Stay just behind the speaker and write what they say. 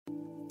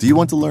Do you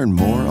want to learn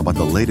more about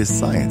the latest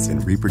science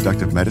in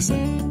reproductive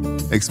medicine?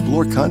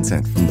 Explore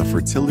content from the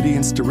Fertility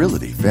and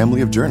Sterility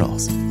family of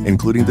journals,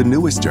 including the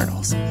newest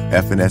journals,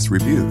 FNS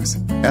Reviews,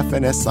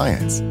 FNS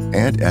Science,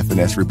 and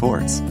FNS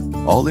Reports,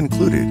 all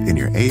included in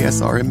your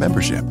ASRM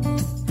membership.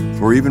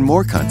 For even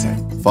more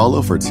content,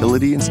 follow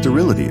Fertility and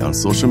Sterility on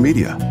social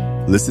media,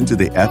 listen to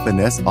the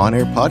FNS On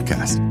Air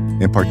podcast,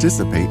 and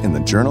participate in the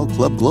Journal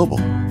Club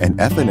Global and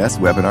FNS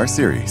webinar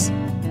series.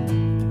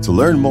 To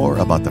learn more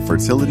about the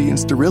Fertility and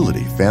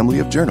Sterility family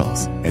of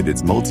journals and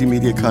its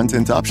multimedia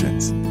content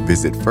options,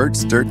 visit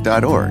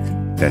fertstert.org.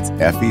 That's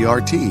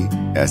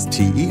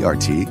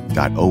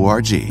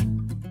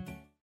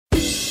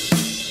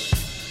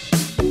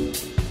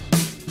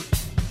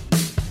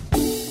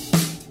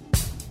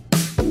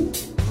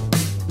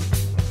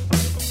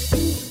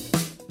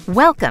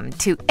Welcome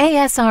to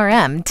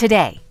ASRM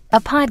Today, a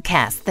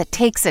podcast that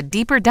takes a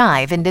deeper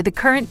dive into the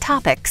current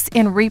topics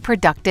in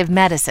reproductive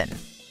medicine.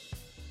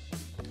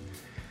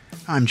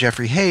 I'm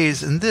Jeffrey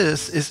Hayes, and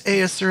this is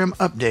ASRM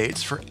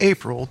Updates for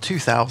April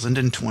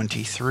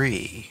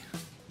 2023.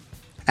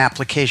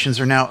 Applications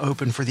are now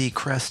open for the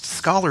CREST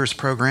Scholars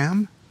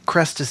Program.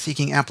 CREST is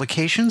seeking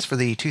applications for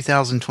the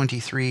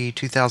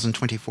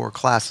 2023-2024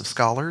 class of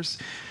scholars.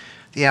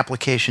 The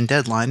application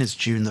deadline is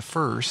June the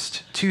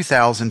 1st,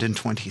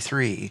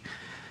 2023.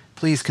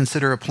 Please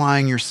consider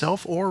applying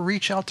yourself or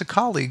reach out to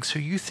colleagues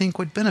who you think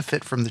would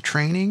benefit from the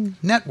training,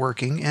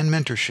 networking, and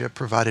mentorship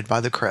provided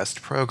by the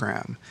CREST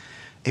program.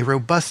 A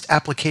robust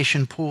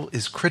application pool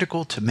is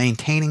critical to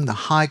maintaining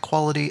the high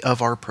quality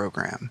of our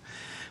program.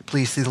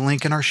 Please see the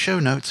link in our show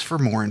notes for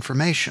more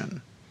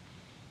information.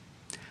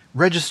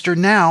 Register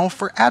now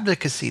for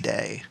Advocacy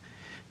Day.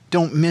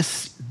 Don't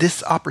miss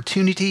this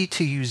opportunity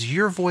to use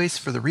your voice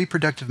for the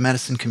reproductive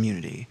medicine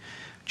community.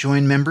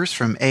 Join members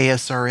from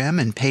ASRM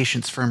and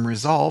patients from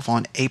Resolve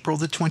on April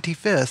the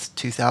 25th,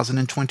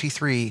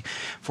 2023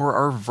 for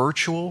our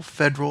virtual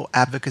Federal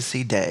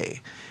Advocacy Day.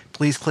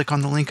 Please click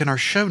on the link in our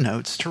show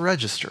notes to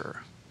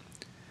register.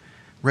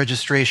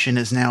 Registration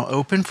is now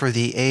open for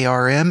the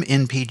ARM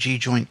NPG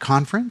Joint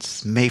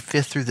Conference, May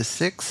 5th through the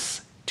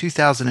 6th,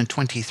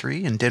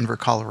 2023 in Denver,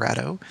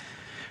 Colorado.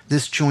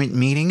 This joint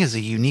meeting is a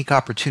unique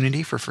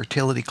opportunity for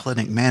fertility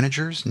clinic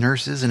managers,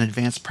 nurses, and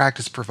advanced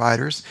practice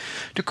providers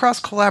to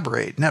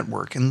cross-collaborate,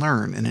 network, and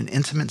learn in an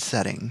intimate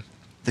setting.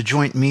 The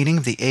joint meeting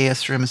of the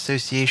ASRM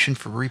Association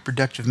for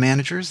Reproductive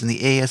Managers and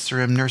the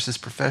ASRM Nurses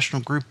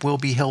Professional Group will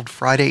be held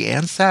Friday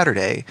and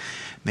Saturday,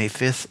 May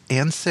 5th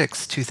and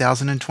 6th,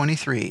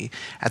 2023,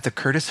 at the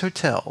Curtis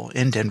Hotel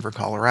in Denver,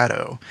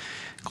 Colorado.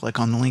 Click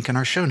on the link in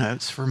our show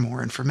notes for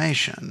more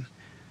information.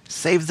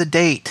 Save the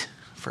date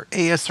for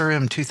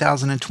ASRM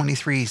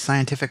 2023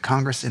 Scientific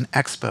Congress and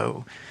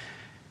Expo.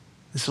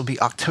 This will be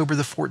October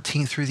the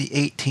 14th through the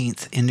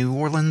 18th in New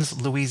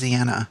Orleans,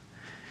 Louisiana.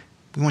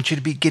 We want you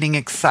to be getting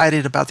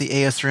excited about the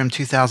ASRM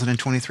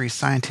 2023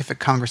 Scientific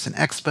Congress and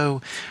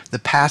Expo, the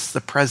past,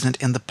 the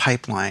present, and the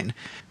pipeline.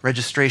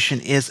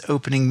 Registration is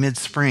opening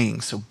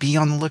mid-spring, so be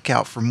on the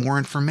lookout for more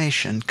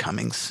information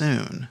coming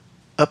soon.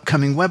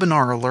 Upcoming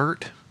webinar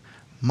alert: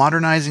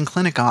 Modernizing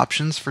Clinic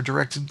Options for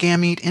Directed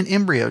Gamete and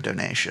Embryo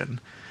Donation.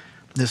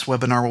 This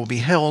webinar will be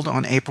held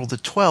on April the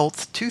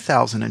 12th,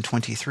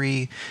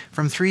 2023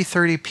 from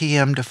 3:30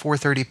 p.m. to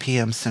 4:30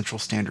 p.m. Central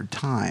Standard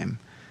Time.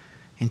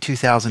 In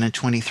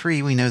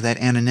 2023, we know that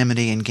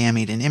anonymity in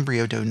gamete and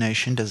embryo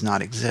donation does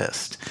not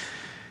exist.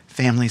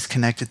 Families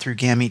connected through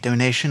gamete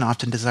donation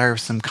often desire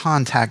some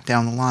contact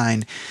down the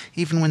line,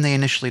 even when they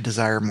initially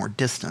desire more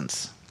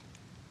distance.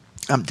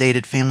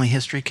 Updated family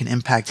history can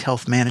impact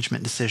health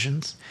management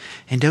decisions,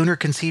 and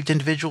donor-conceived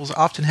individuals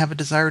often have a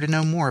desire to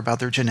know more about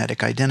their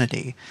genetic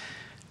identity.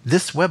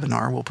 This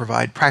webinar will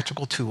provide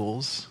practical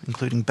tools,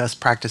 including best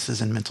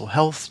practices in mental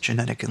health,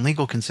 genetic and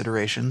legal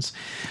considerations,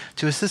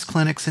 to assist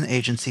clinics and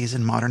agencies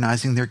in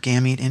modernizing their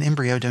gamete and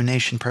embryo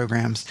donation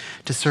programs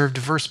to serve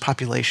diverse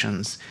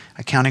populations,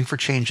 accounting for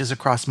changes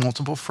across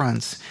multiple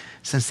fronts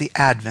since the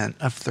advent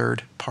of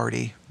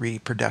third-party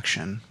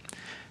reproduction.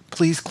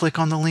 Please click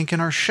on the link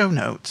in our show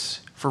notes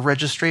for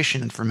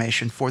registration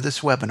information for this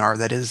webinar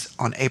that is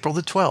on April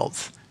the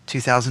 12th,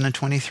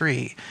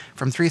 2023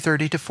 from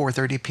 3:30 to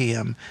 4:30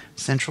 p.m.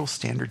 Central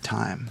Standard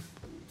Time.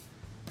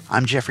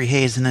 I'm Jeffrey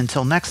Hayes, and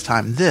until next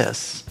time,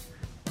 this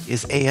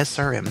is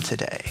ASRM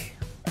Today.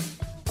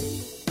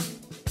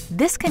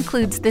 This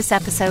concludes this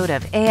episode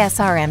of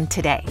ASRM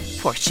Today.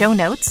 For show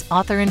notes,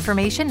 author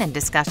information, and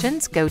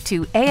discussions, go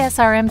to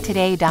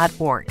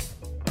asrmtoday.org.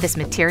 This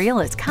material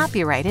is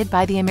copyrighted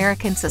by the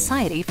American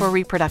Society for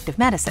Reproductive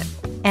Medicine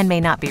and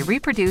may not be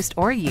reproduced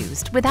or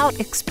used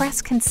without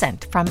express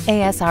consent from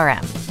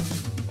ASRM.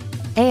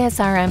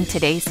 ASRM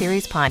Today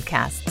series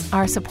podcasts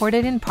are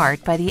supported in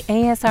part by the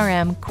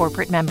ASRM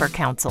Corporate Member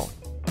Council.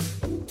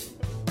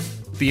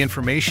 The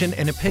information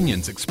and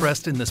opinions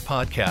expressed in this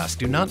podcast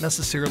do not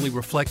necessarily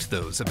reflect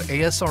those of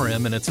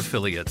ASRM and its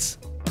affiliates.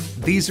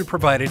 These are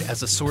provided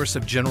as a source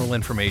of general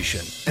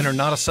information and are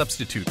not a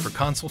substitute for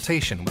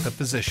consultation with a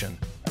physician.